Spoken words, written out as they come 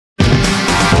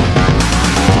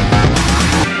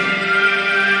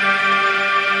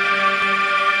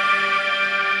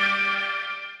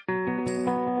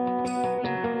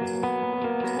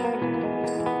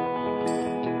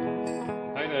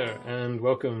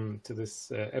welcome to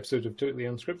this episode of Totally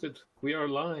Unscripted. We are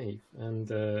live, and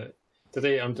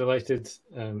today I'm delighted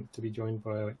to be joined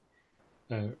by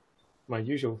my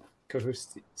usual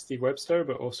co-host Steve Webster,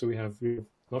 but also we have Ria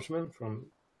Notterman from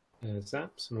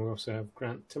Zaps, and we also have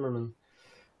Grant Timmerman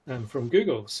from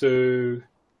Google. So,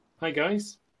 hi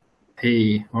guys.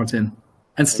 Hey, Martin.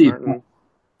 And Steve. Hey,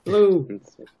 hello.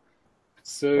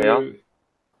 So,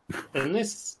 in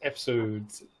this episode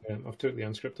of Totally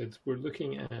Unscripted, we're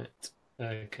looking at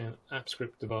kind of app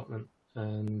script development,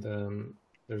 and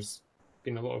there's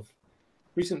been a lot of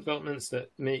recent developments that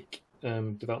make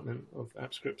development of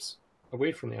app scripts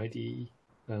away from the IDE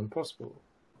possible.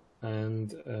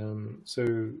 And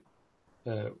so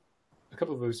a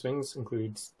couple of those things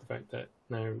include the fact that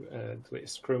now the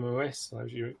latest Chrome OS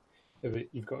allows you, if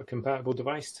you've got a compatible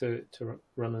device, to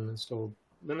run and install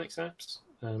Linux apps.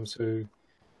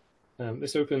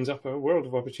 This opens up a world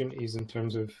of opportunities in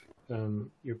terms of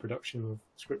your production of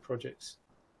script projects.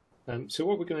 So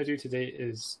what we're going to do today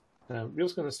is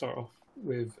Real's going to start off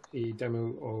with a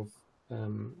demo of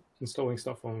installing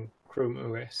stuff on Chrome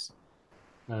OS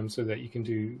so that you can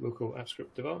do local app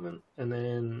script development. And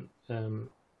then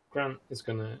Grant is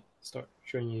going to start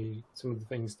showing you some of the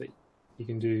things that you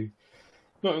can do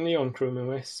not only on Chrome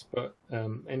OS, but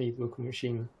any local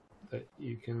machine that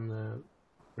you can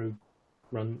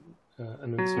run a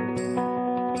node server.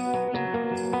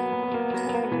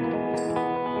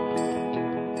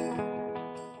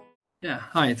 Yeah,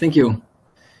 hi, thank you.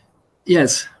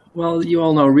 Yes, well, you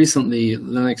all know recently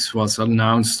Linux was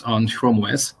announced on Chrome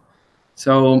OS.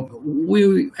 So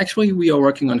we are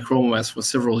working on Chrome OS for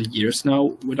several years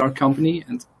now with our company,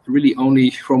 and really only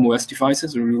Chrome OS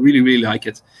devices. We really like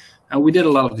it. And we did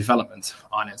a lot of development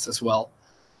on it as well.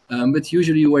 But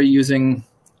usually we're using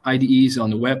IDEs on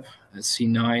the web,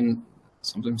 C9,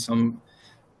 sometimes some,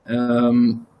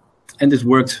 and it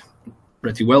worked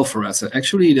pretty well for us.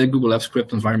 Actually, the Google Apps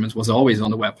Script environment was always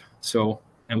on the web,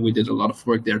 and we did a lot of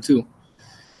work there too.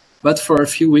 But for a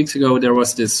few weeks ago, there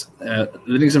was this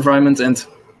Linux environment, and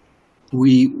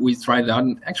we tried it out.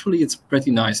 And actually, it's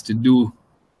pretty nice to do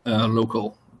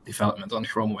local development on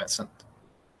Chrome OS, and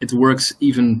it works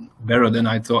even better than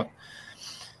I thought.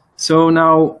 So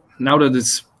now that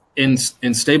it's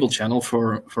in stable channel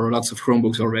for lots of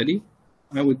Chromebooks already,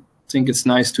 I would think it's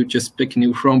nice to just pick a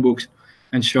new Chromebook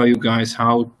and show you guys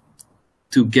how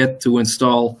to get to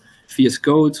install VS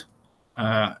Code,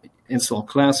 install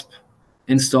clasp,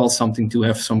 install something to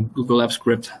have some Google Apps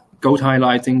Script code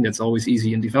highlighting. That's always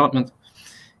easy in development,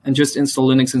 and just install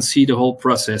Linux and see the whole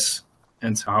process.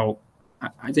 And how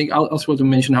I think I'll also want to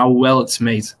mention how well it's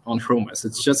made on Chrome OS.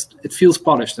 It feels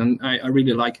polished, and I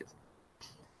really like it.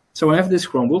 So I have this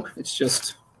Chromebook. It's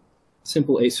just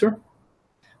simple Acer.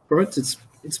 For it, it's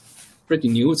pretty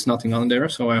new. It's nothing on there,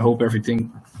 so I hope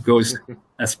everything goes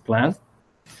as planned.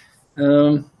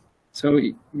 So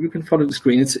you can follow the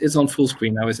screen. It's on full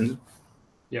screen now, isn't it?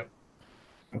 Yep.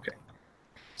 Okay.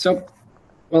 So,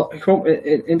 well, Chrome.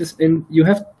 You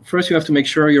have to make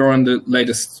sure you're on the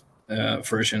latest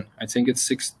version. I think it's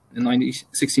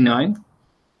 69.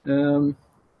 And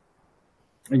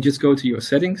just go to your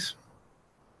settings.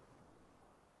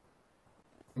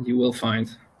 And you will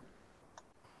find,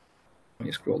 when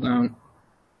you scroll down,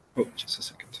 oh, just a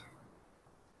second.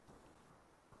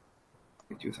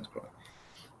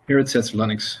 Here it says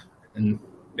Linux in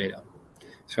beta.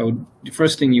 So the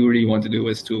first thing you really want to do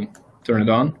is to turn it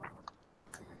on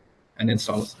and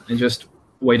install it, and just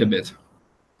wait a bit.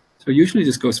 So usually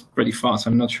this goes pretty fast.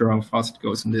 I'm not sure how fast it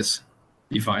goes in this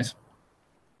device,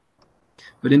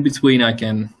 but in between I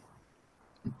can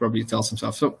probably tell some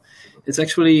stuff. So it's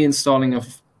actually installing a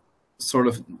sort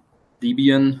of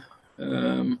Debian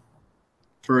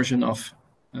version of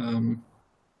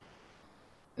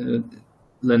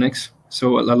Linux.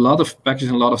 So a lot of packages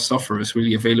and a lot of software is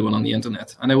really available on the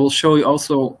internet. And I will show you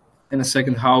also in a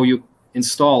second how you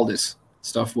install this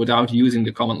stuff without using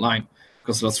the command line,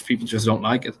 because lots of people just don't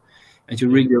like it. And you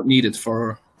really don't need it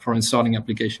for installing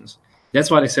applications.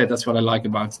 That's what I said. That's what I like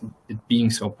about it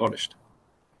being so polished.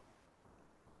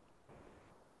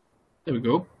 There we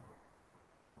go.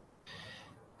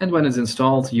 And when it's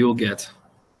installed, you'll get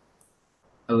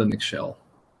a Linux shell.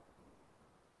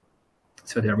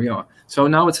 So there we are. So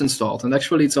now it's installed, and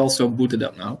actually it's also booted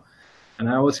up now. And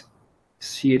I always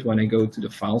see it when I go to the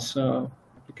files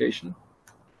application.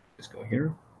 Just go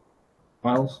here,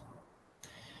 files.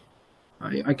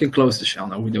 I can close the shell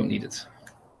now. We don't need it.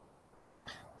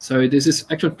 So this is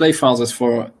actually play files is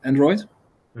for Android,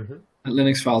 and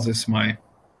Linux files is my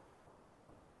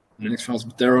Linux files,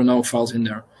 but there are no files in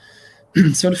there.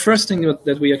 So the first thing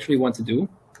that we actually want to do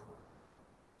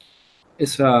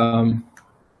is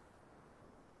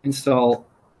install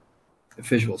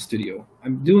Visual Studio.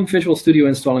 I'm doing Visual Studio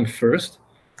installing first.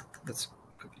 Let's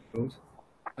quickly code.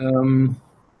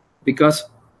 Because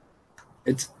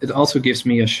it also gives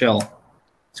me a shell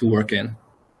to work in.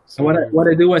 So what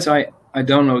I do is I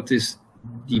download this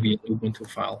DB Ubuntu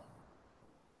file.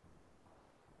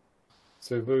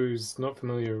 So those not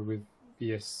familiar with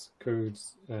VS Code,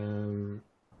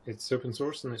 it's open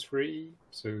source and it's free,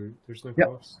 so there's no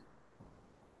cost.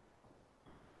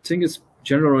 I think it's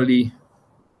generally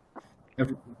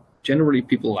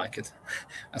people like it,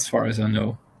 as far as I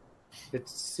know. It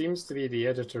seems to be the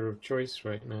editor of choice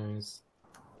right now, as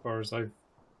far as I've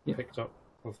picked up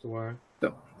off the wire.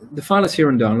 So the file is here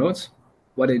in downloads.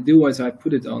 What I do is I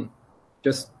put it on,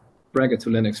 just drag it to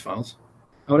Linux files.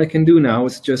 What I can do now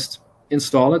is just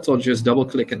install it, or just double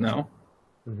click it now.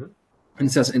 And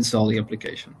it says install the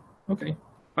application. Okay,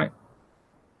 fine.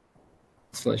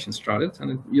 Installation started,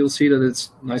 and you'll see that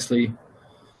it's nicely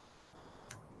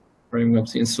bringing up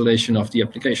the installation of the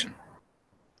application.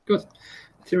 Good.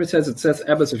 Here it says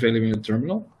app is available in the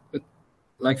terminal, but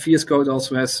like VS Code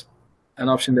also has an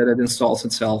option that it installs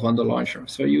itself on the launcher.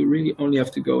 So you really only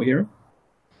have to go here.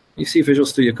 You see Visual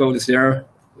Studio Code is there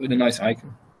with a nice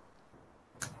icon.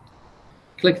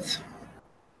 Click it.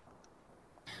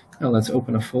 Now let's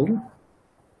open a folder.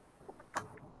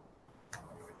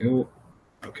 Oh,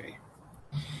 okay.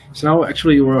 So now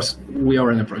actually we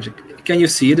are in a project. Can you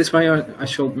see it this way? I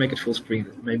should make it full screen.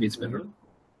 Maybe it's better.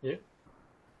 Yeah.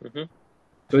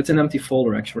 So it's an empty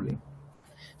folder actually.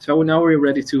 So now we're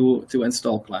ready to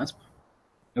install Clasp.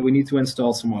 And we need to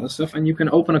install some other stuff. And you can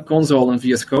open a console in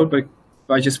VS Code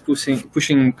by just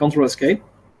pushing Control Escape.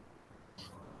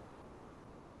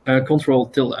 Control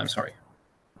tilde, I'm sorry.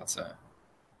 That's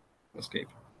Escape.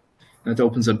 And it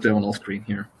opens up the terminal screen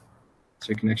here. So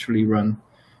you can actually run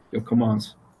your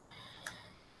commands.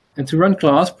 And to run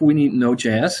Clasp, we need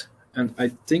Node.js. And I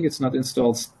think it's not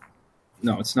installed.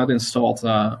 No, it's not installed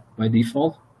by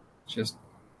default. Just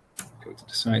go to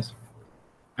the site.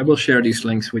 I will share these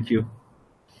links with you.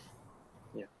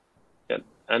 Yeah.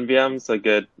 NVM's a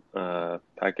good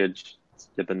package.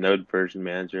 Get the Node version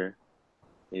manager.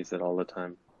 I use it all the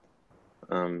time,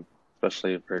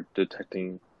 especially for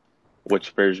detecting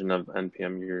which version of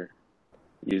NPM you're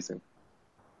using.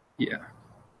 Yeah.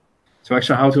 So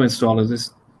actually, how to install it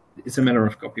is it's a matter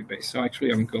of copy paste. So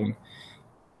actually, I'm going.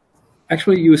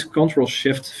 Actually, use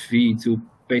Control-Shift-V to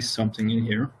paste something in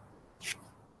here.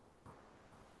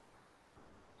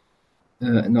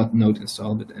 Not node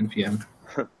install, but npm.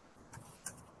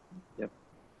 Yep.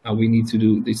 Now we need to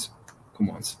do these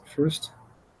commands first.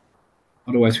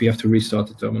 Otherwise, we have to restart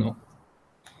the terminal.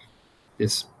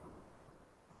 This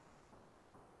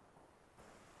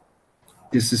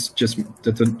is just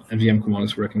that the nvm command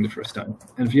is working the first time.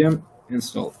 Nvm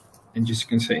install, and just you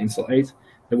can say install 8.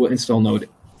 It will install node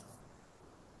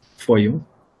for you.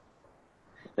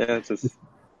 Yeah, it's just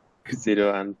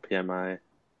sudo npmi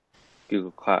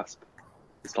Google Clasp.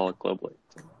 Install it globally.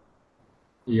 So.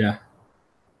 Yeah.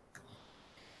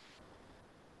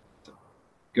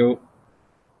 Go.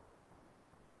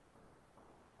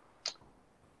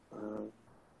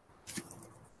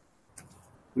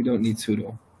 We don't need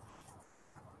sudo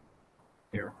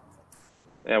here.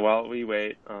 Yeah, while we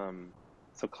wait,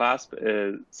 so Clasp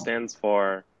stands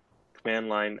for Command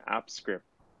Line AppScript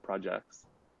Projects.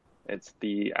 It's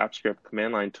the AppScript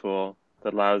command line tool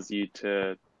that allows you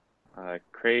to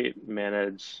create,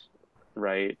 manage,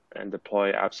 write, and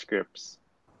deploy app scripts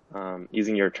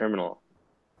using your terminal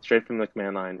straight from the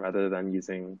command line rather than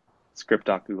using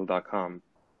script.google.com.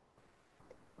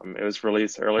 It was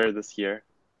released earlier this year,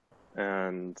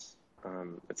 and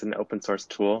it's an open source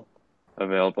tool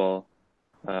available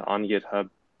on GitHub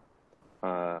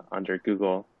under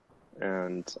Google,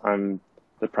 and I'm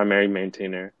the primary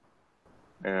maintainer,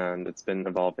 and it's been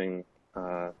evolving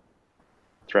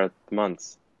throughout the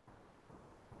months.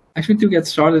 Actually, to get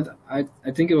started, I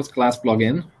think it was Clasp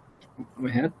plugin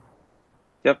we had.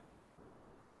 Yep.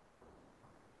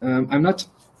 I'm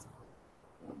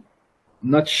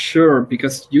not sure,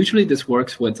 because usually this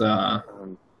works with a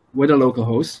local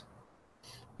host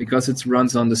because it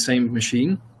runs on the same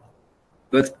machine,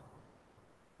 but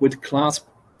with Clasp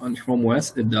on Chrome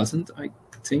OS it doesn't, I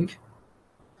think.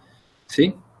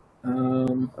 See?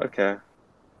 Okay.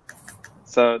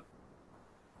 So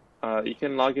you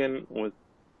can log in with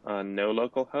no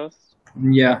local host.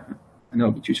 Yeah, I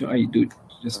know, but usually I do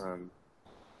just.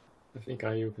 I think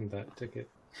I opened that ticket.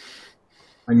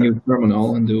 A new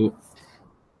terminal and do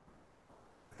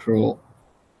Control,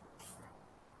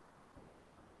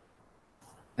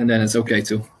 and then it's okay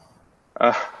too.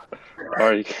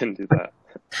 Or you can do that.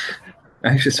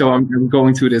 Actually, so I'm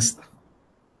going to this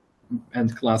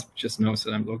and clasp just knows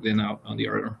that I'm logged in now on the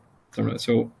other terminal.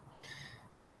 So,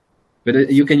 but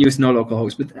you can use no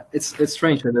localhost. But it's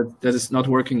strange that that is not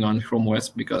working on Chrome OS,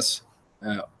 because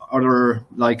other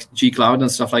like gcloud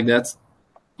and stuff like that,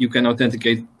 you can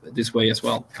authenticate this way as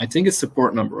well. I think it's the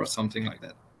port number or something like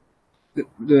that.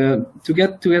 To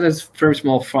get a very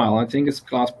small file, I think it's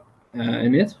clasp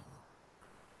init.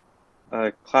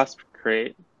 Clasp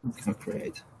create.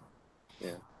 Create.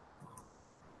 Yeah.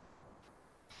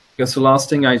 Because the last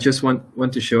thing I just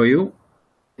want to show you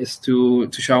is to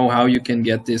show how you can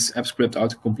get this app script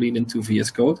autocomplete into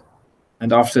VS Code.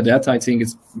 And after that, I think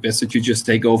it's best that you just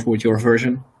take over with your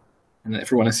version, and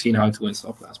everyone has seen how to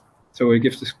install Clasp. So we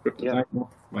give the script a title,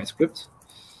 my script.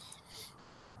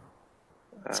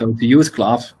 So to use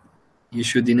Clasp, you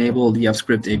should enable the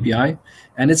AppScript API,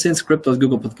 and it's in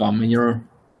script.google.com. And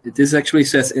this actually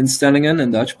says instellingen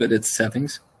in Dutch, but it's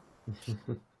settings.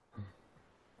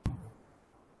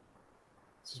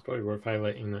 It's probably worth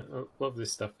highlighting that a lot of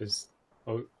this stuff is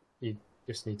you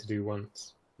just need to do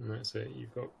once, and that's it.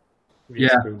 You've got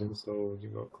VS Code installed,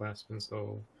 you've got Clasp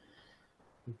installed.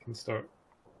 You can start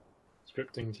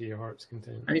scripting to your heart's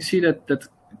content. I see that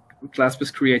Clasp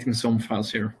is creating some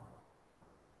files here.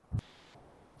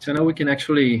 So now we can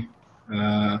actually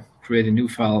create a new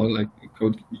file like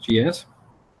code.js.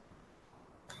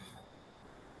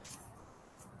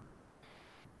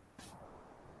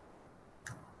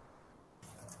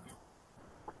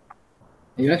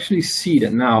 You actually see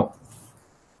that now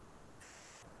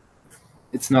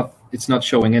it's not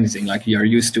showing anything like you are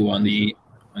used to on the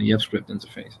AppScript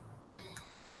interface.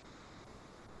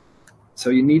 So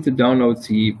you need to download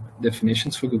the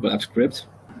definitions for Google Apps Script.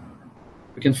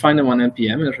 We can find them on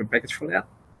npm. There's a package for that.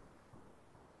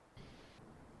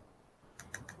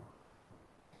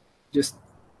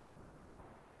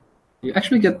 You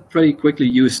actually get pretty quickly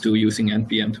used to using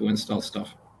npm to install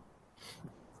stuff,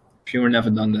 if you were never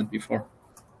done that before.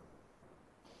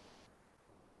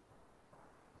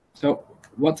 So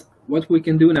what we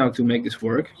can do now to make this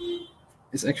work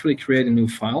is actually create a new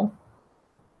file,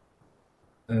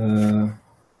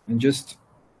 and just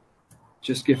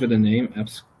give it a name,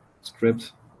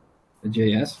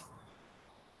 appscript.js.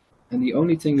 And the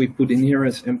only thing we put in here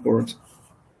is import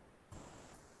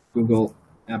Google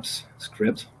Apps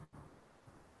Script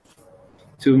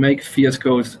to make VS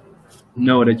Code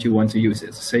know that you want to use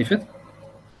it. Save it.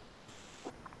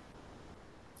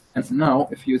 And now,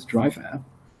 if you use Drive app,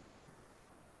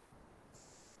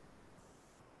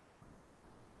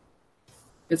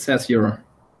 it has your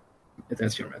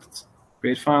methods.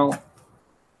 Create file,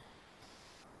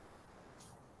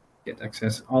 get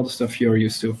access, all the stuff you're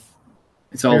used to.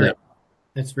 It's all there.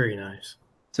 It's very nice.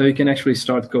 So you can actually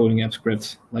start coding app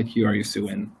scripts like you are used to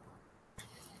in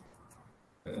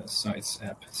Sites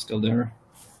app. It's still there.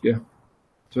 Yeah.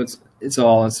 So it's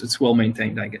well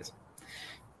maintained, I guess.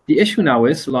 The issue now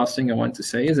is, the last thing I want to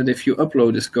say is that if you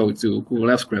upload this code to Google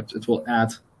Apps Script, it will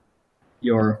add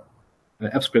your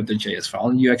appscript.js file,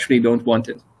 and you actually don't want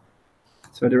it.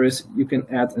 So you can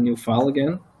add a new file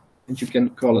again, and you can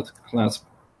call it clasp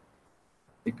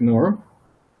ignore,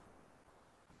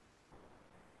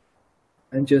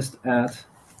 and just add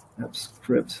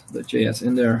appscript.js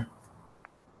in there,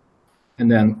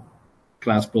 and then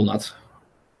Clasp will not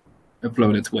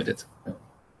upload it with it.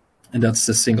 And that's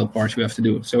the single part you have to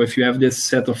do. So if you have this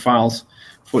set of files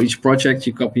for each project,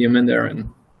 you copy them in there, and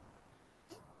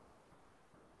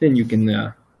then you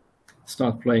can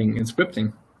start playing and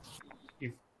scripting.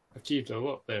 You've achieved a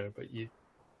lot there, but you're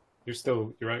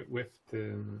out with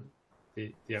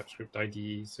the AppScript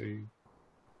IDE, so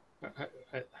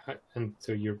and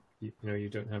so you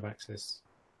don't have access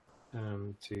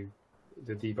to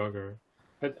the debugger.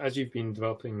 As you've been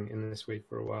developing in this way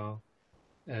for a while,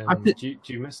 do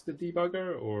you miss the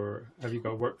debugger, or have you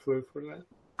got a workflow for that?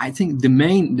 I think the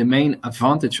main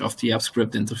advantage of the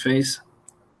AppScript interface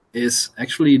is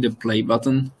actually the play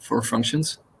button for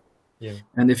functions. Yeah.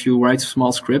 And if you write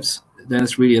small scripts, then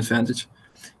it's really advantage.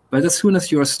 But as soon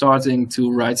as you're starting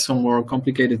to write some more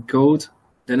complicated code,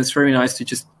 then it's very nice to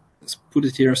just put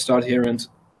it here, start here, and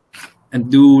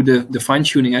do the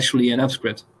fine-tuning actually in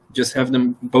AppScript. Just have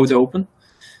them both open,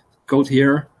 code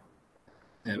here,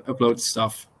 upload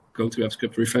stuff, go to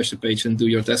AppScript, refresh the page, and do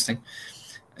your testing.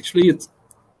 Actually,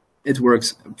 it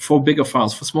works for bigger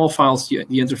files. For small files, the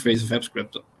interface of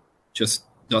AppScript just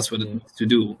does what it needs to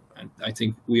do. And I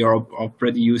think we are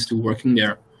pretty used to working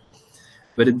there.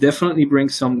 But it definitely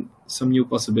brings some new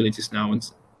possibilities now, and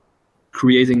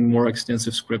creating more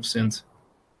extensive scripts, and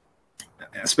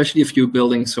especially if you're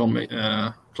building some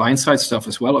client-side stuff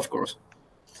as well, of course.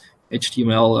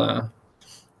 HTML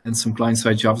and some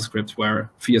client-side JavaScript, where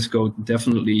VS Code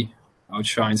definitely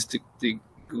outshines the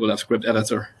Google Apps Script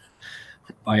editor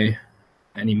by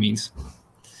any means.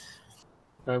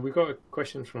 We got a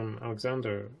question from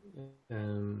Alexander.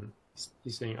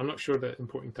 He's saying, I'm not sure that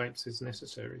importing types is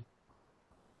necessary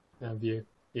via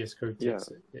VS Code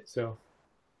itself.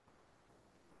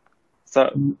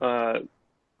 So,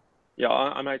 yeah,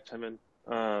 I might chime in.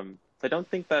 I don't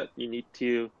think that you need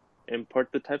to import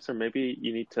the types, or maybe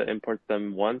you need to import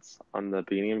them once on the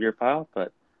beginning of your file,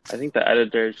 but I think the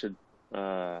editor should,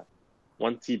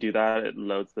 once you do that, it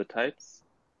loads the types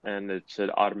and it should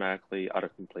automatically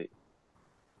autocomplete.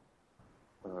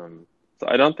 So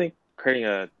I don't think creating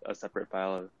a separate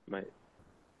file might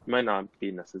not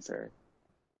be necessary.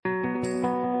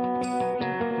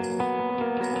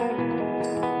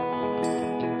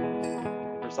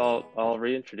 First, I'll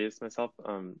reintroduce myself.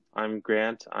 I'm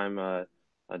Grant. I'm a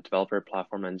developer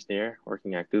platform engineer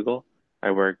working at Google.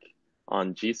 I work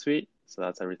on G Suite, so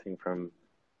that's everything from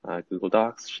Google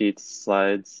Docs, Sheets,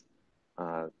 Slides.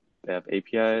 They have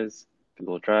APIs,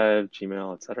 Google Drive,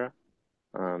 Gmail, etc.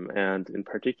 And in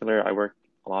particular, I work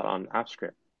a lot on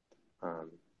AppScript.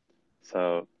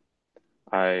 So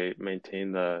I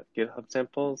maintain the GitHub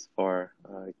samples for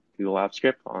Google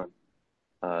AppScript on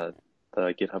the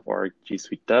GitHub org G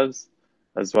Suite devs,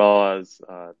 as well as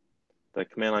the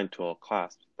command line tool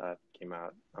clasp that came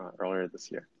out earlier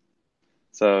this year.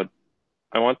 So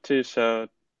I want to show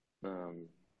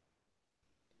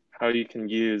how you can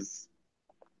use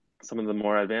some of the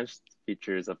more advanced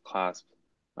features of clasp,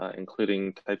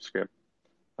 including TypeScript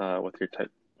with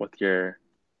your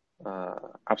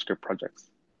AppScript projects.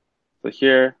 So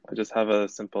here I just have a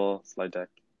simple slide deck,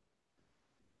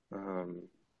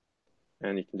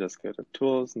 and you can just go to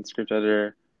Tools and Script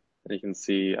Editor, and you can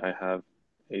see I have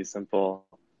a simple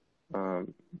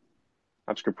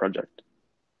AppScript project.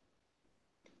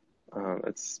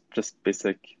 It's just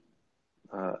basic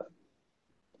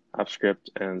AppScript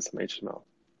and some HTML.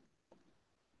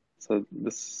 So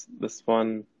this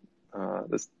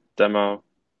demo,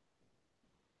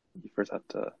 you first have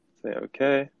to say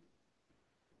OK.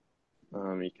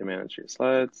 You can manage your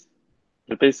slides.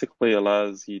 It basically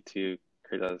allows you to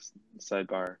create a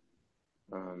sidebar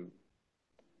in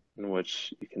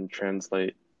which you can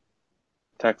translate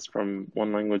text from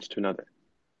one language to another.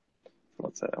 So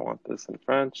let's say I want this in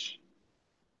French.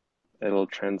 It'll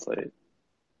translate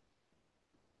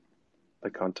the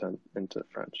content into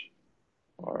French,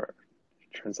 or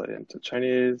translate it into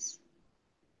Chinese.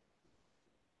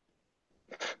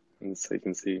 And so you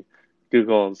can see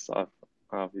Google's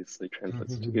obviously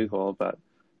translates to Google, but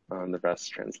the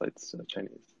rest translates to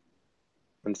Chinese.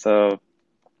 And so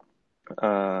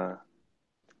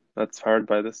that's powered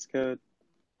by this code.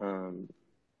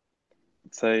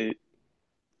 Let's say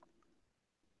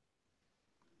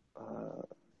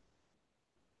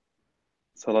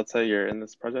so let's say you're in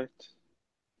this project.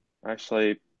 I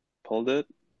actually pulled it,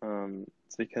 so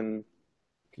you can.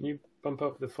 Can you bump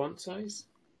up the font size?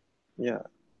 Yeah.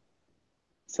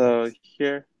 So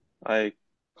here I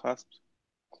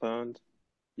cloned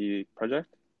the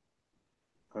project,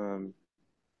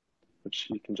 which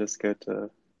you can just go to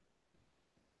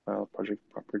File, Project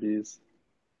Properties,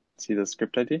 see the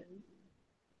script ID.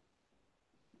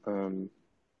 I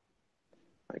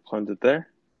cloned it there,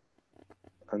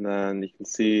 and then you can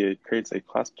see it creates a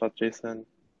clasp.json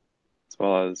as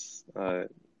well as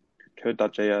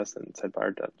code.js and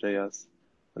sidebar.js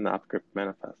and the AppScript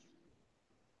manifest.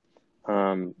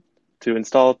 To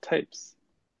install types,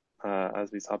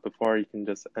 as we saw before, you can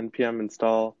just npm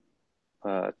install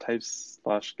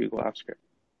types/Google AppScript.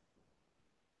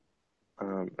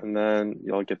 And then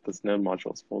you'll get this node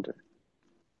modules folder.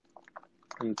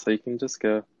 And so you can just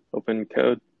go open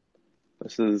code.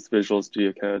 This is Visual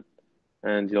Studio Code,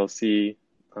 and you'll see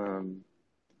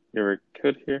your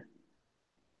code here.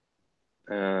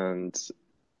 And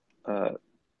you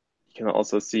can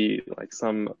also see like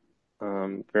some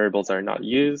variables are not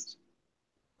used.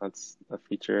 That's a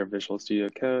feature of Visual Studio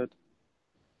Code,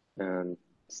 and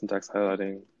syntax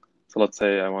highlighting. So let's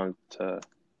say I want to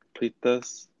complete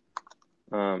this.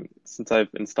 Since I've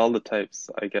installed the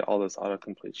types, I get all this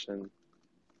auto-completion.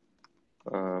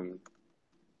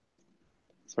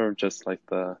 Sort of just like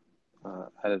the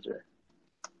editor.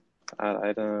 Add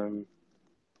item.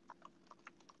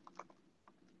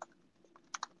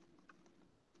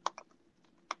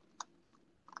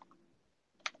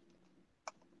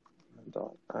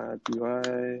 Add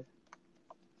UI.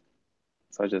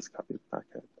 So I just copied that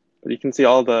code. But you can see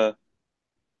all the,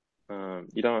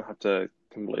 you don't have to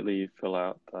completely fill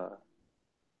out the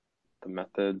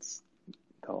methods.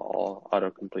 They'll all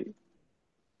autocomplete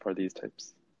for these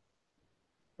types.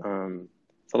 So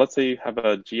let's say you have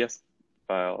a GS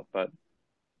file, but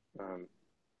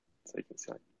so you can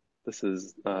see like, this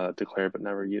is declared but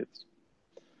never used.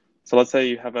 So let's say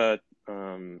you have a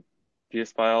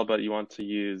GS file, but you want to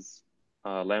use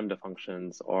Lambda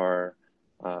functions or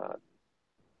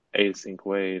async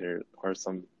wait or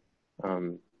some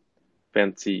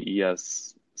fancy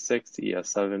ES6,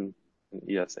 ES7, and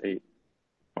ES8,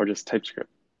 or just TypeScript.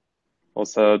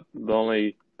 Also, the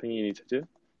only thing you need to do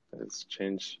is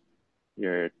change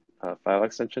your file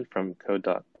extension from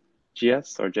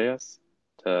code.gs or JS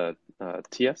to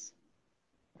TS,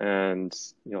 and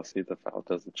you'll see the file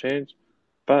doesn't change,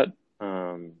 but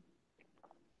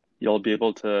you'll be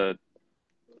able to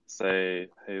say,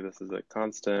 hey, this is a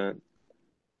constant,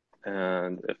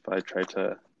 and if I try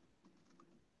to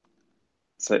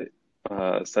say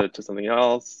set it to something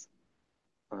else,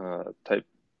 type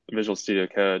Visual Studio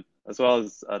Code, as well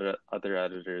as other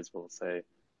editors will say,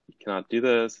 you cannot do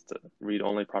this, it's a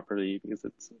read-only property because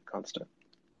it's a constant.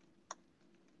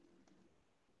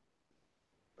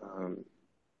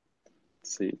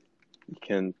 Let's see, you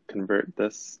can convert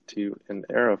this to an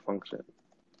arrow function,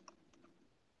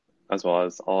 as well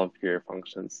as all of your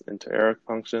functions into arrow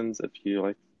functions if you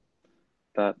like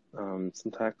that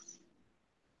syntax.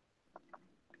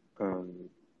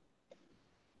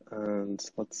 And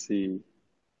let's see.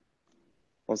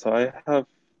 Also, I have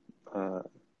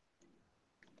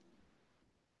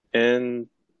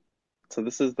so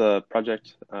this is the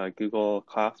project Google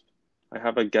Clasp. I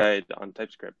have a guide on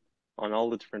TypeScript on all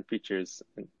the different features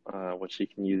which you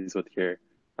can use with your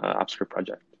AppScript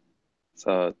project.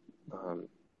 So,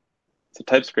 so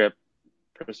TypeScript,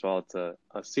 first of all, it's a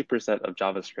superset of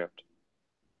JavaScript,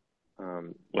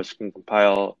 which can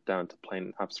compile down to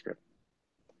plain AppScript.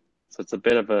 So it's a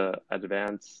bit of an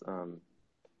advanced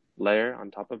layer on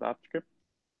top of AppScript,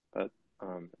 but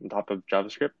on top of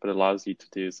JavaScript, but it allows you to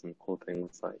do some cool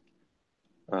things like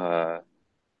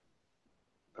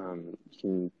you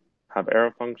can have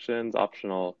arrow functions,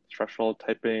 optional structural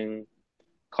typing,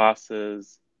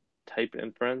 classes, type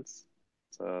inference.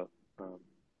 So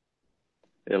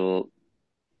the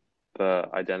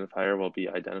identifier will be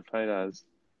identified as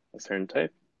a certain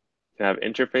type. You can have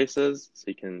interfaces, so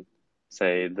you can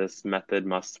say this method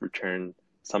must return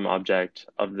some object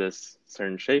of this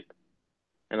certain shape,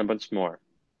 and a bunch more.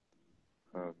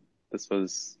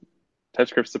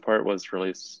 TypeScript support was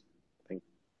released, I think,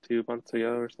 2 months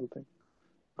ago or something,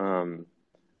 and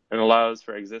allows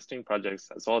for existing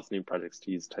projects as well as new projects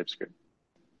to use TypeScript.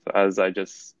 So as I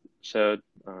just showed,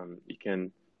 you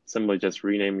can simply just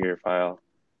rename your file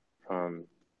from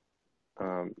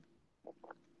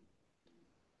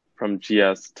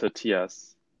GS to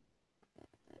TS.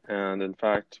 And in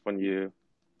fact, when you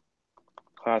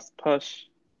class push,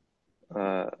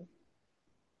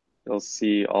 you'll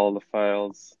see all the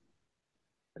files.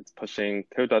 It's pushing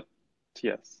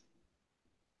code.ts,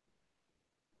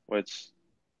 which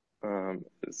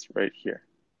is right here.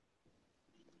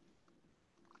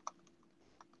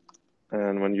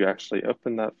 And when you actually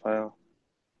open that file,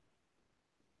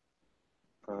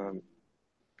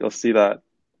 you'll see that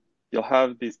you'll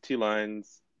have these 2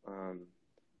 lines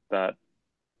that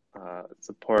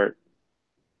support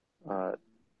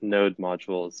node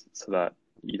modules, so that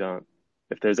you don't,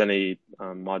 if there's any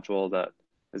module that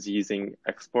is using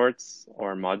exports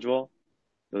or module,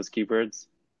 those keywords,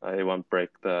 it won't break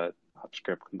the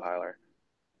AppScript compiler.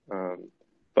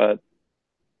 But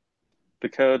the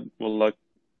code will look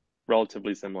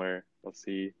relatively similar. You'll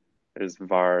see there's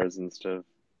vars instead of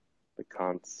the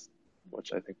consts,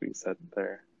 which I think we said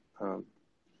there.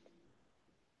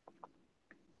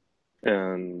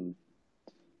 And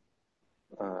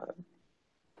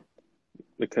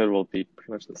the code will be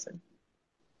pretty much the same.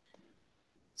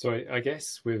 So I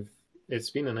guess it's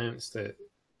been announced that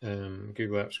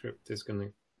Google AppScript is going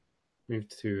to move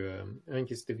to, I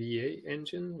think it's the V8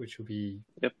 engine, which will be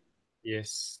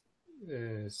ES6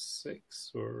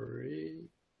 or 8.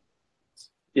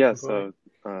 Yeah, so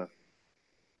I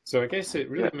guess it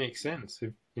really makes sense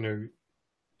if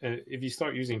if you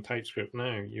start using TypeScript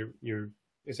now, you're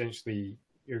essentially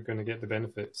going to get the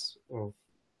benefits of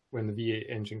when the V8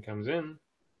 engine comes in.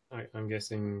 I'm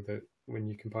guessing that when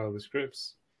you compile the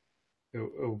scripts,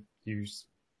 it'll use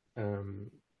the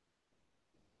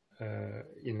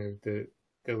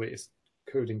latest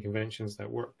coding conventions that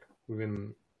work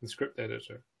within the script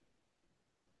editor.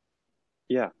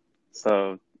 Yeah.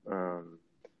 So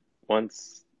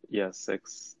once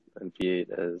ES6 and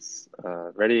V8 is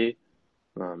ready,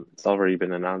 it's already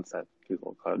been announced at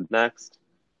Google Cloud Next.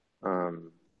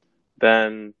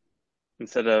 Then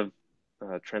instead of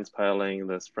transpiling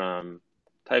this from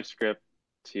TypeScript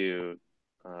to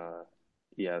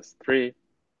ES3,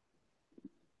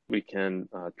 we can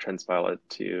transpile it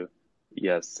to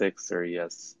ES6 or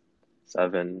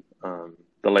ES7,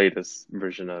 the latest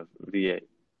version of V8.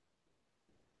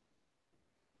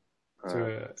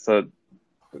 So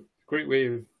a great way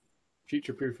of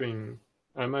future-proofing.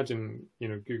 I imagine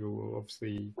Google will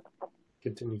obviously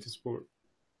continue to support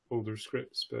older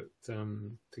scripts, but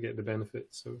to get the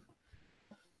benefits of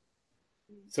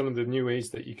some of the new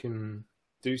ways that you can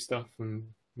do stuff and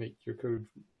make your code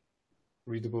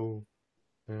readable.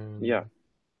 Yeah.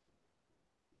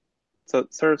 So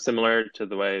it's sort of similar to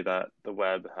the way that the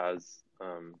web has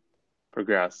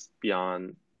progressed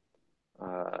beyond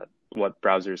what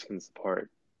browsers can support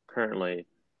currently.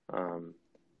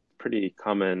 Pretty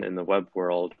common in the web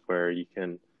world where you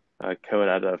can code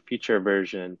out a feature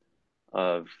version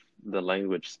of the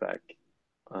language spec,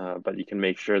 but you can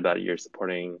make sure that you're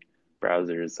supporting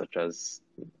browsers such as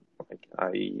like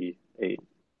IE 8,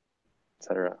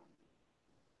 etc.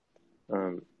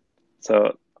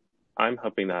 So I'm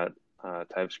hoping that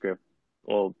TypeScript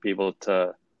will be able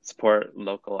to support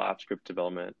local AppScript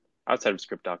development outside of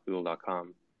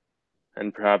script.google.com,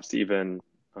 and perhaps even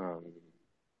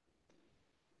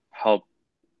help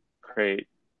create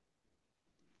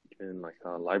even like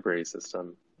a library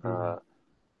system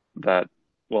that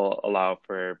will allow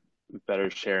for better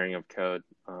sharing of code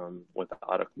with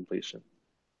auto completion.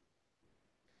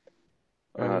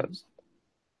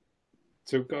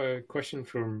 So got a question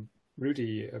from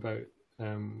Rudy about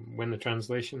when the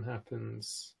translation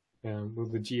happens, will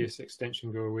the GS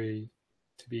extension go away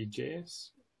to be JS,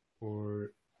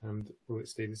 or will it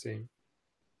stay the same?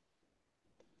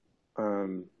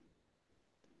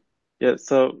 Yeah,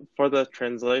 so for the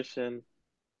translation,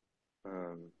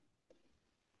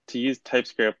 to use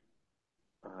TypeScript,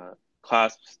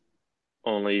 clasp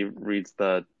only reads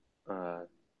the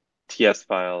TS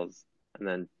files and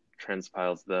then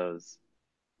transpiles those.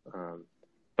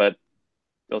 But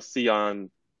you'll see in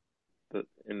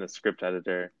the script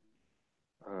editor,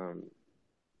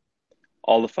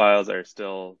 all the files are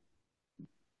still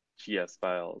GS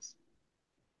files.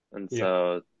 And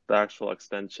so the actual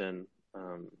extension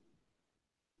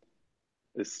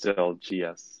is still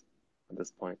GS at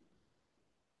this point.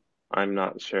 I'm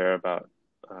not sure about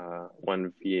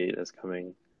when V8 is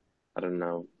coming. I don't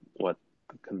know what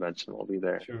the convention will be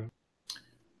there. Sure.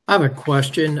 I have a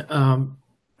question.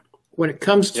 When it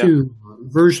comes to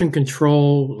version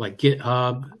control, like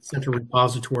GitHub, Central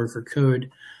Repository for Code,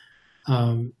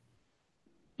 do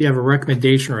you have a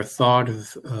recommendation or a thought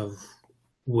of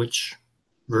which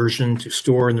version to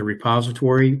store in the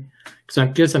repository? Because I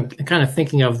guess I'm kind of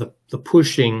thinking of the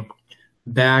pushing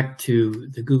back to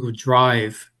the Google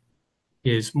Drive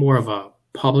is more of a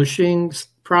publishing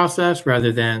process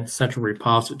rather than central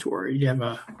repository. Do you have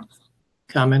a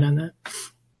comment on that?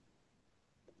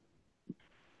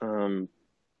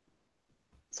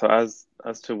 So as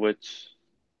to which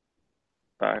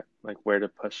like where to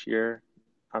push your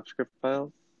AppScript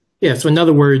files? Yeah, so in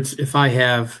other words, if I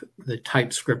have the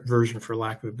TypeScript version, for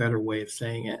lack of a better way of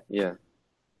saying it,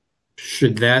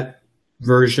 should that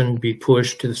version be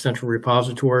pushed to the central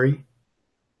repository?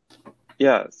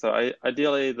 Yeah, so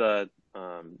ideally the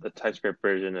TypeScript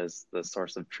version is the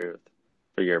source of truth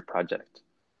for your project.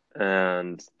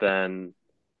 And then,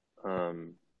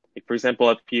 like for example,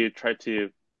 if you try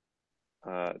to,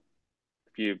 for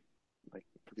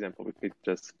example, we could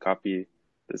just copy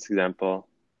this example.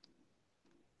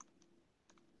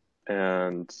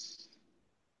 And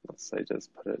let's say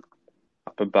just put it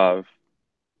up above.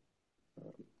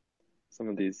 Some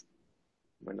of these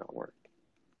might not work.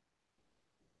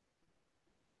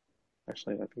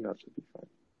 Actually, I think that should be fine.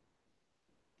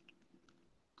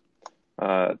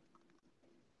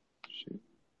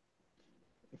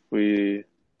 If we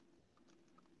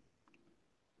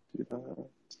do that,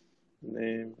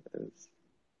 name is,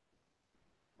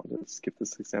 I'll just skip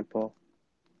this example.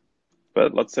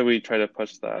 But let's say we try to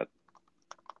push that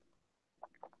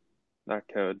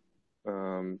code,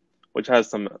 which has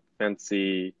some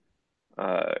fancy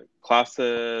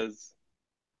classes,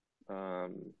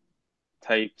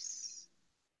 types,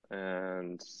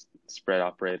 and spread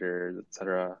operators,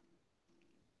 etc.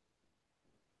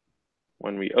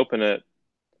 When we open it,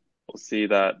 we'll see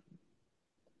that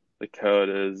the code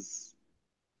is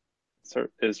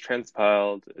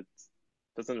transpiled. It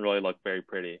doesn't really look very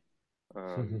pretty.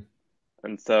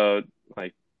 And so,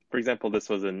 like, for example, this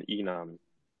was an enum,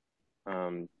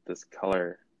 this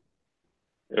color.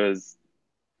 It was,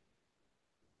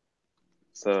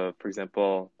 so for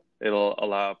example, it'll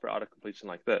allow for autocompletion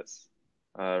like this,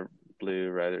 blue,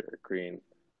 red, or green.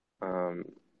 And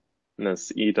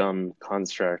this enum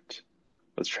construct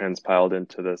was transpiled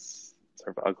into this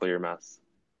sort of uglier mess,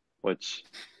 which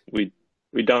we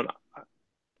don't.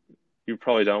 You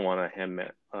probably don't want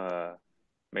to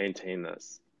maintain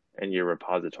this in your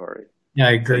repository. Yeah,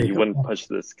 I agree. So you wouldn't push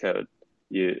this code.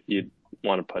 You'd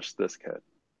want to push this code.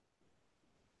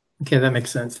 Okay, that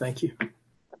makes sense. Thank you.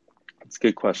 It's a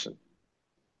good question.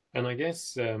 And I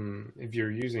guess if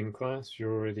you're using clasp,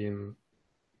 you're already in,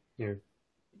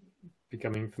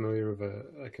 becoming familiar with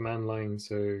a command line,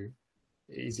 so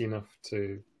easy enough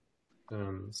to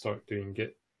start doing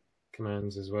Git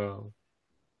commands as well.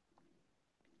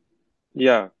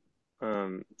 Yeah.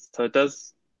 So it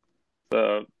does.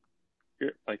 So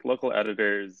like local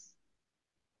editors,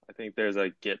 I think there's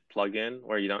a Git plugin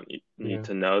where you don't need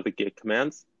to know the Git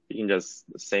commands. You can just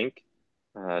sync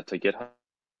to GitHub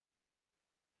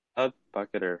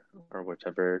bucket or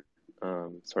whichever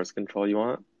source control you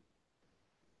want.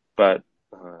 But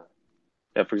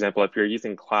yeah, for example, if you're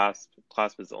using clasp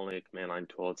is only a command line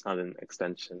tool. It's not an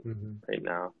extension right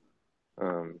now.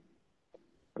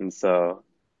 And so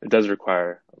it does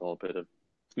require a little bit of,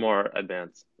 it's more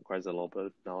advanced, requires a little bit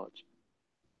of knowledge.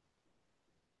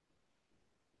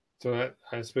 So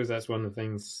I suppose that's one of the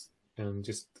things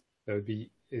just that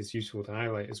is useful to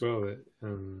highlight as well, that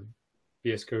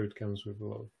VS Code comes with a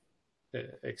lot of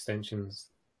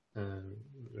extensions.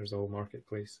 There's a whole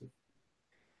marketplace of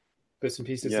bits and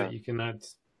pieces that you can add,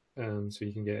 so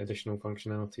you can get additional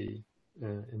functionality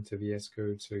into VS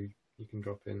Code, so you can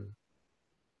drop in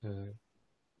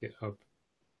GitHub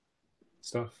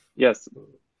stuff. Yes,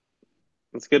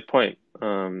 that's a good point.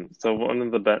 So one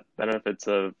of the benefits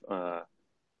of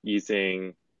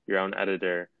using your own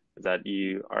editor is that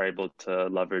you are able to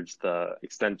leverage the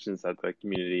extensions that the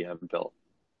community have built.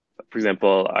 For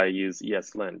example, I use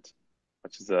ESLint,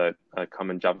 which is a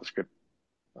common JavaScript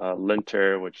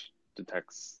linter, which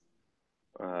detects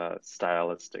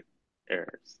stylistic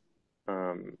errors.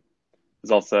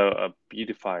 There's also a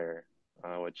beautifier,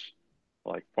 which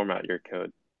will like format your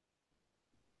code,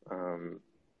 and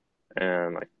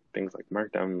like things like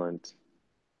Markdown lint,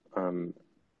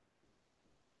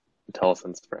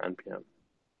 IntelliSense for NPM.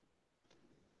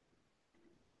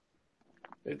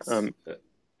 It's a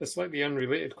slightly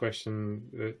unrelated question,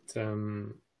 that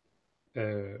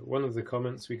one of the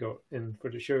comments we got in for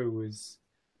the show was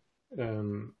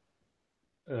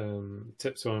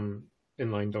tips on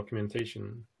inline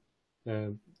documentation.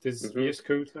 Does VS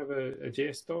Code have a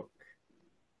JS doc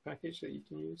package that you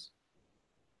can use?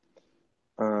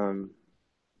 A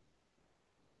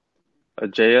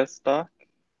JS doc?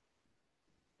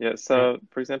 Yeah, so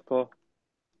for example,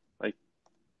 like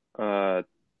the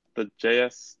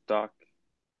JS doc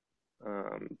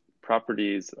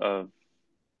properties of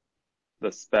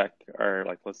the spec are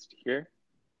like listed here.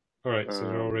 All right, so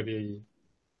they're already.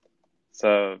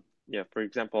 So yeah, for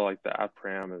example, like the app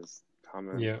param is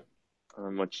common. Yeah.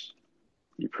 Which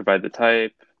you provide the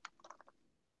type,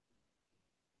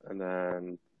 and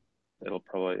then it'll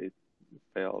probably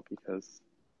fail because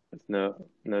there's no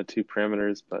two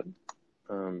parameters. But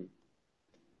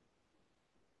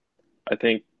I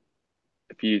think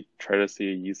if you try to see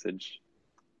a usage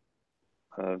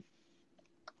of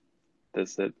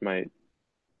this, it might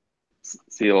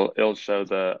see it'll show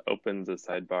the opens a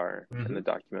sidebar in the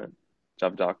document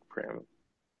JavaDoc param.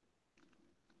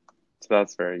 So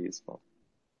that's very useful.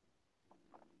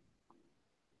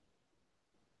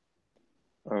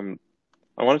 I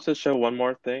wanted to show one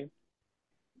more thing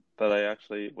that I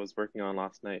actually was working on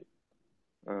last night.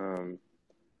 So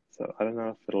I don't know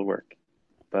if it'll work,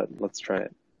 but let's try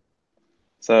it.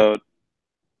 So,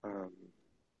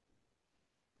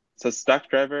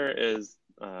 Stackdriver is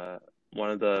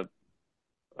one of the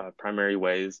primary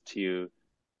ways to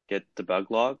get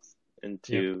debug logs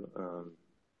into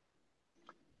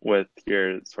with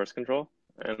your source control,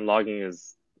 and logging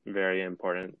is very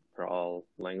important for all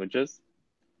languages.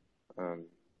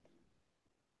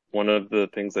 One of the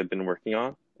things I've been working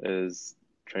on is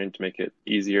trying to make it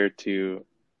easier to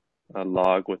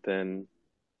log within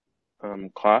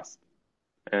clasp,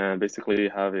 and basically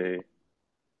have a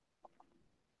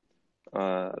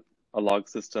log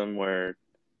system where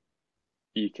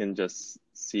you can just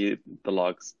see the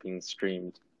logs being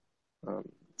streamed.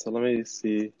 So let me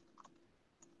see.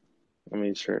 Let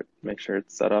me make sure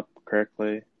it's set up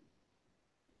correctly.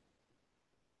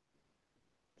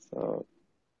 So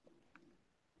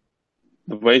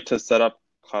the way to set up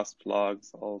clasp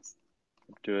logs, I'll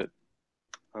do it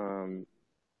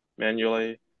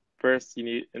manually. First, you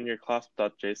need in your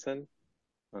clasp.json,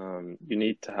 you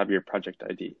need to have your project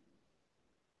ID.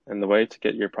 And the way to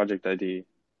get your project ID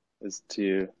is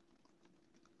to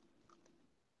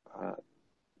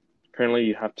currently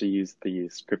you have to use the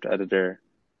script editor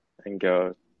and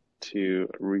go to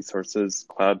Resources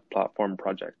Cloud Platform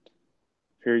project.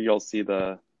 Here you'll see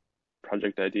the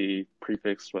project ID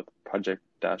prefixed with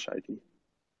project-ID.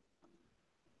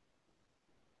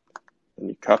 And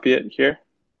you copy it here.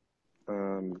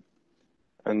 And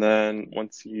then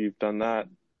once you've done that,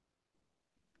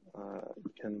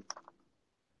 you can,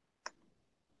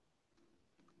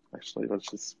 actually, let's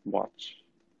just watch.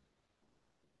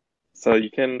 So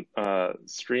you can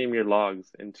stream your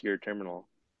logs into your terminal.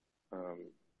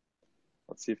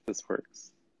 Let's see if this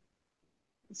works.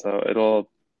 So it'll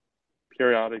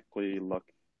periodically look.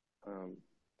 So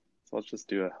let's just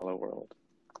do a hello world.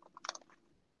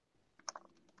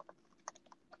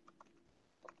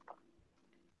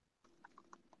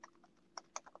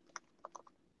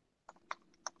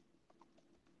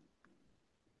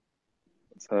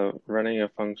 So running a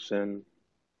function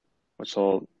which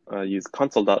will use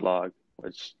console.log,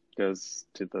 which goes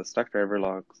to the Stackdriver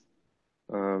logs.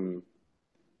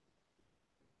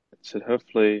 It should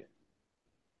hopefully,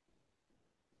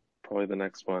 probably the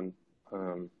next one,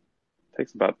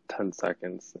 takes about 10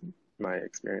 seconds in my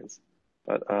experience.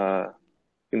 But you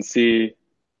can see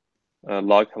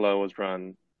log hello was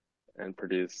run and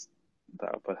produced the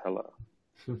output hello.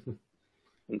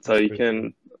 And so you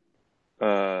can,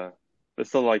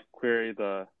 this will like query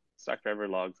the Stackdriver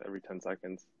logs every 10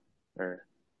 seconds or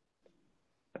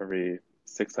every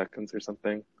 6 seconds or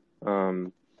something.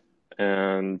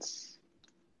 And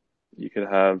you could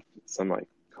have some like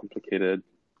complicated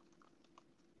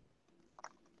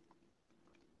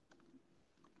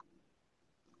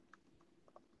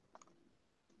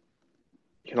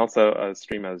you can also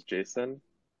stream as JSON.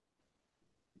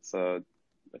 So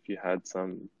if you had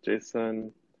some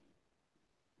JSON,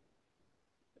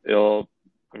 it'll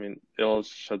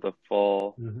show the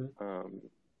full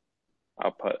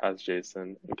output as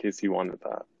JSON in case you wanted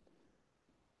that.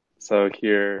 So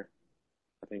here,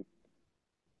 I think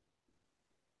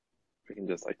we can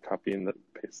just like copy and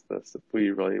paste this if we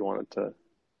really wanted to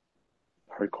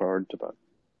hardcore debug.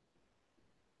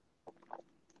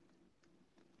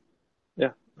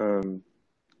 Yeah. So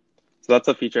that's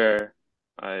a feature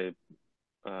I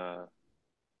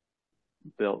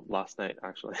built last night,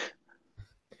 actually.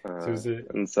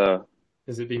 So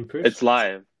is it being pushed? It's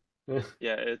live.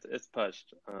 Yeah, it's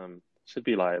pushed. Should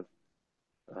be live.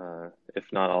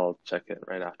 If not, I'll check it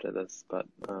right after this. But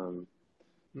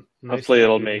hopefully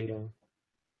it'll make.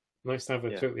 Nice to have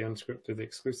a totally unscripted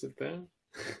exclusive there.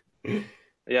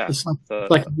 Yeah, it's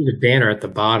like the banner at the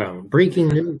bottom. Breaking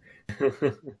news.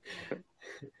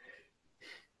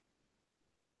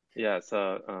 Yeah,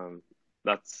 so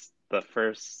that's the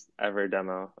first ever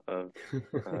demo of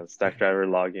Stackdriver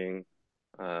logging,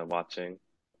 watching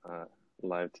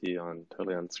live to you on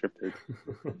totally unscripted.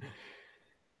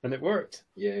 And it worked!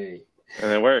 Yay!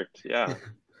 And it worked, yeah.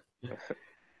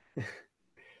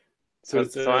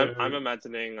 So I'm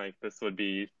imagining like this would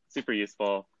be super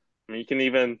useful. I mean, you can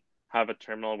even have a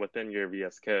terminal within your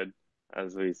VS Code,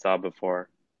 as we saw before.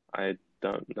 I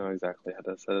don't know exactly how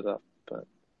to set it up, but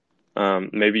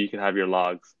maybe you can have your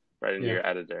logs right in your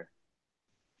editor.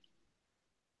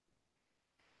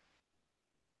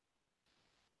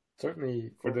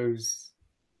 Certainly for those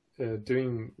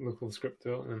doing local script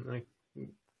development,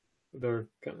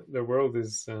 their world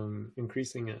is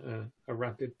increasing at a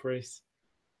rapid pace.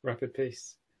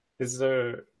 Is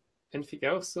there anything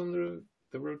else on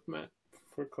the roadmap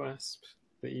for Clasp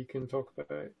that you can talk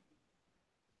about?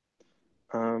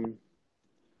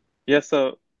 Yeah,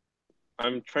 so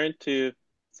I'm trying to,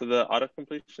 so the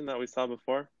auto-completion that we saw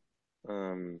before,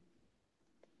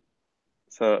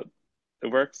 so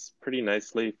it works pretty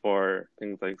nicely for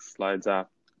things like Slides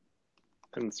app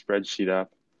and Spreadsheet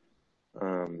app.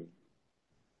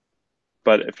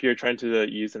 But if you're trying to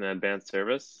use an advanced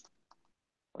service,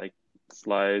 like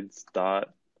Slides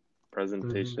dot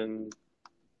presentation,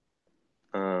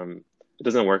 it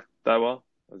doesn't work that well,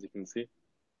 as you can see.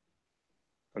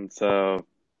 And so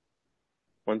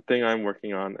one thing I'm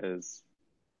working on is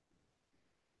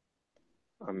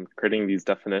I'm creating these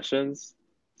definitions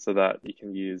so that you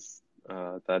can use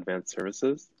the advanced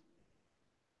services.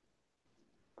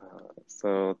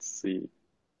 So let's see.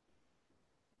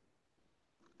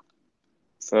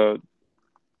 So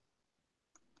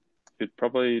you'd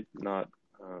probably not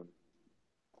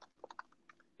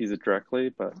use it directly,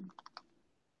 but let's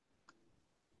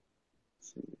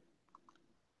see.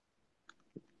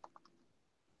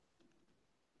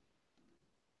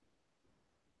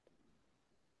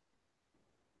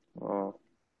 Well,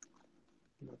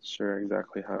 I'm not sure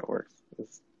exactly how it works.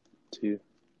 It's too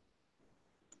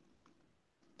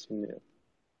new.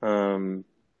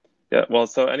 Yeah, well,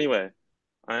 so anyway,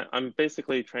 I'm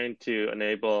basically trying to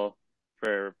enable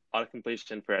for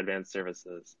auto-completion for advanced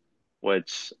services,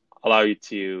 which allow you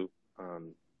to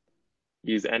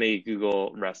use any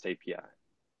Google REST API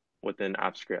within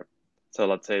AppScript. So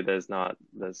let's say there's not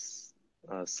this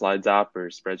Slides app or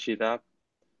spreadsheet app.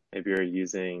 Maybe you're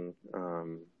using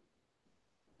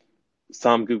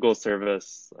some Google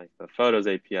service like the Photos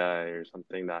API or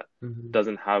something that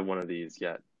doesn't have one of these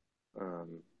yet.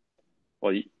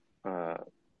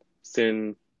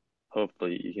 Soon,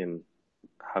 hopefully, you can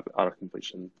have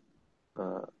auto-completion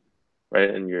right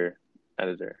in your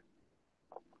editor.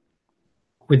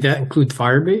 Would that include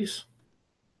Firebase?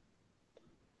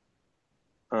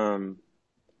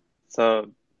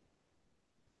 So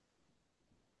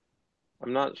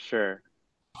I'm not sure.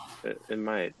 It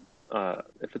might.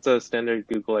 If it's a standard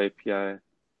Google API,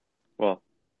 well.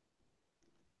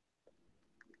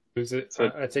 Is it?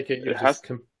 So I take it you're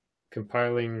just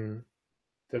compiling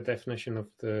the definition of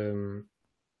the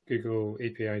Google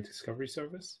API Discovery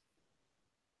Service?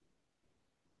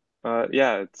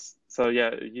 Yeah,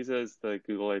 it uses the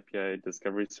Google API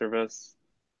Discovery Service,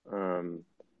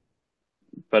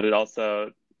 but it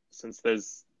also, since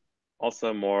there's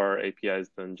also more APIs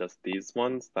than just these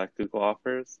ones that Google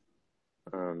offers,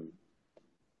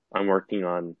 I'm working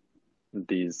on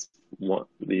these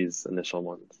initial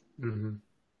ones.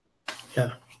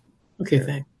 Yeah. Okay.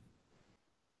 Thanks.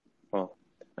 Well,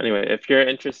 anyway, if you're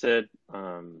interested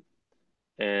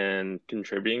in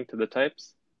contributing to the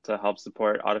types to help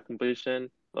support autocompletion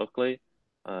locally,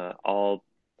 I'll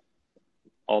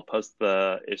post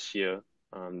the issue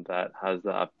that has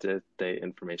the up-to-date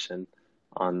information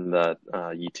on the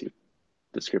YouTube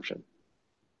description.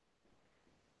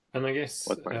 And I guess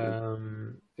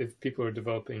if people are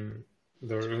developing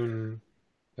their own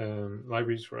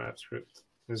libraries for AppScript,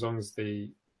 as long as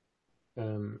they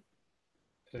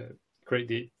create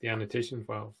the annotation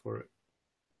file for it,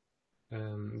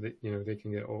 they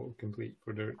can get autocomplete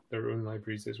for their own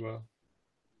libraries as well.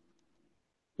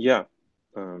 Yeah.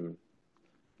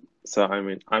 So I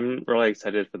mean, I'm really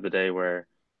excited for the day where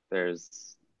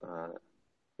there's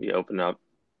we open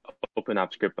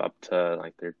AppScript up to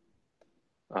like their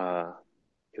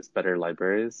better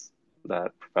libraries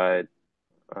that provide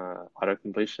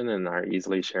auto-completion and are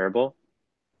easily shareable,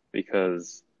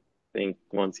 because I think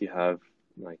once you have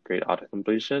like great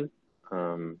auto-completion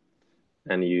and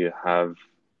you have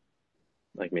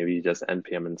like maybe you just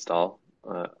npm install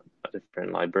a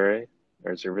different library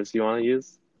or service you want to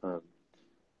use, you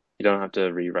don't have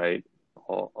to rewrite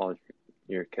all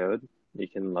your code. You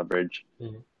can leverage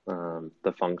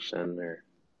the function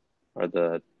or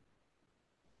the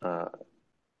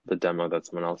demo that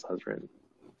someone else has written.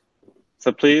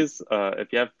 So please,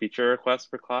 if you have feature requests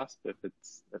for Clasp, if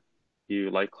you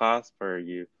like Clasp or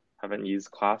you haven't used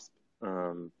Clasp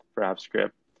for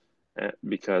AppScript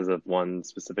because of one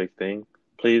specific thing,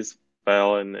 please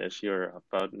file an issue or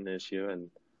upvote an issue, and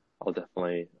I'll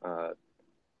definitely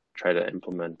try to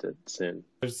implement it soon.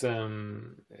 There's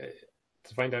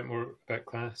to find out more about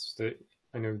Clasp,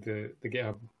 I know the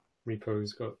GitHub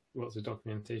repo's got lots of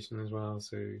documentation as well.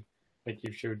 So like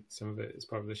you've showed some of it as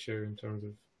part of the show in terms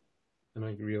of, and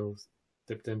I real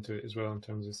dipped into it as well in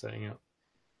terms of setting up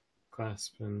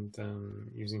Clasp and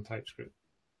using TypeScript.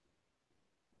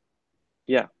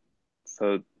 Yeah.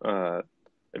 So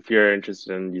if you're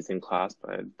interested in using Clasp,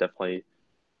 I'd definitely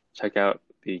check out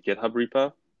the GitHub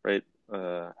repo, right,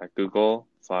 at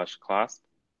Google/Clasp.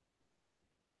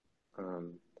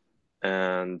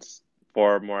 And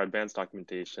for more advanced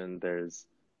documentation, there's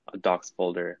a docs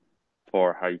folder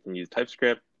for how you can use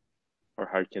TypeScript, or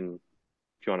how you can,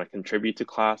 if you want to contribute to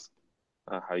Clasp,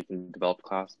 how you can develop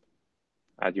Clasp,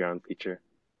 add your own feature,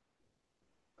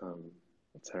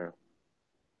 etc.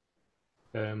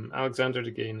 Alexander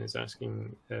again is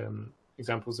asking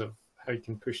examples of how you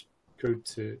can push code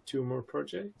to 2 or more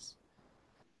projects.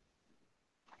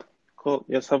 Cool.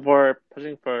 Yeah, so for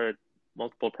pushing for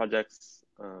multiple projects,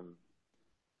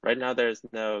 right now there's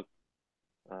no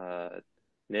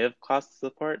native Clasp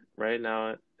support. Right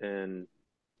now in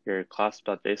your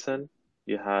clasp.json,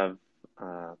 you have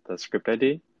the script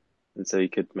ID, and so you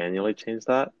could manually change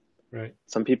that. Right.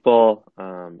 Some people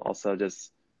also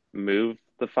just move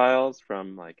the files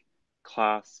from like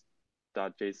class.json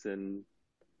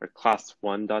or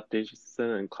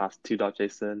class1.json and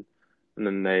class2.json, and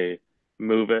then they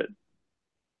move it,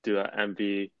 do a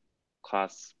mv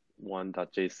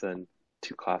class1.json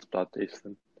to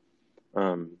class.json.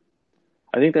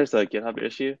 I think there's a GitHub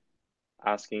issue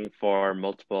asking for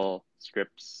multiple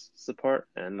scripts support,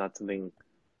 and that's something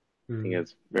I think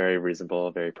is very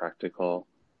reasonable, very practical.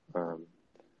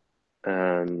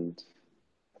 And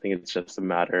I think it's just a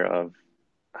matter of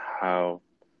how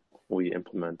we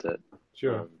implement it.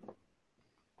 Sure.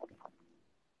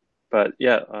 But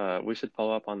yeah, we should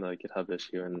follow up on the GitHub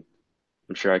issue, and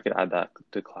I'm sure I could add that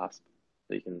to Clasp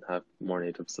so you can have more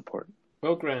native support.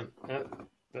 Well, Grant,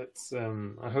 that's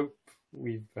I hope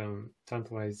we've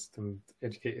tantalized and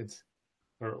educated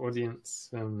our audience,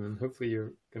 and hopefully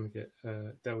you're going to get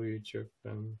a deluge of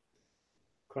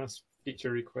Clasp feature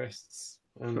requests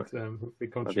and hopefully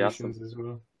contributions awesome. as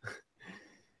well.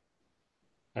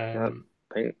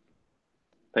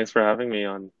 Thanks for having me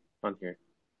on here.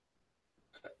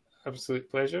 Absolute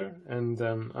pleasure, and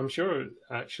I'm sure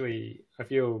actually I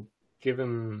feel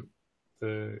given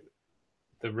the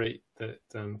rate that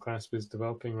Clasp is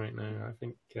developing right now, I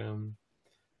think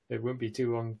it won't be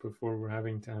too long before we're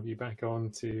having to have you back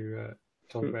on to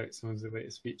talk about some of the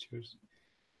latest features.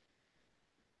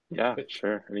 Yeah,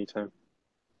 sure, anytime.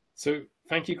 So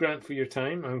thank you, Grant, for your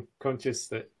time. I'm conscious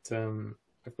that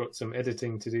I've got some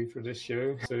editing to do for this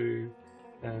show, so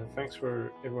thanks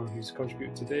for everyone who's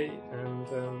contributed today, and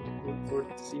look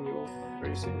forward to seeing you all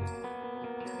very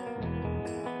soon.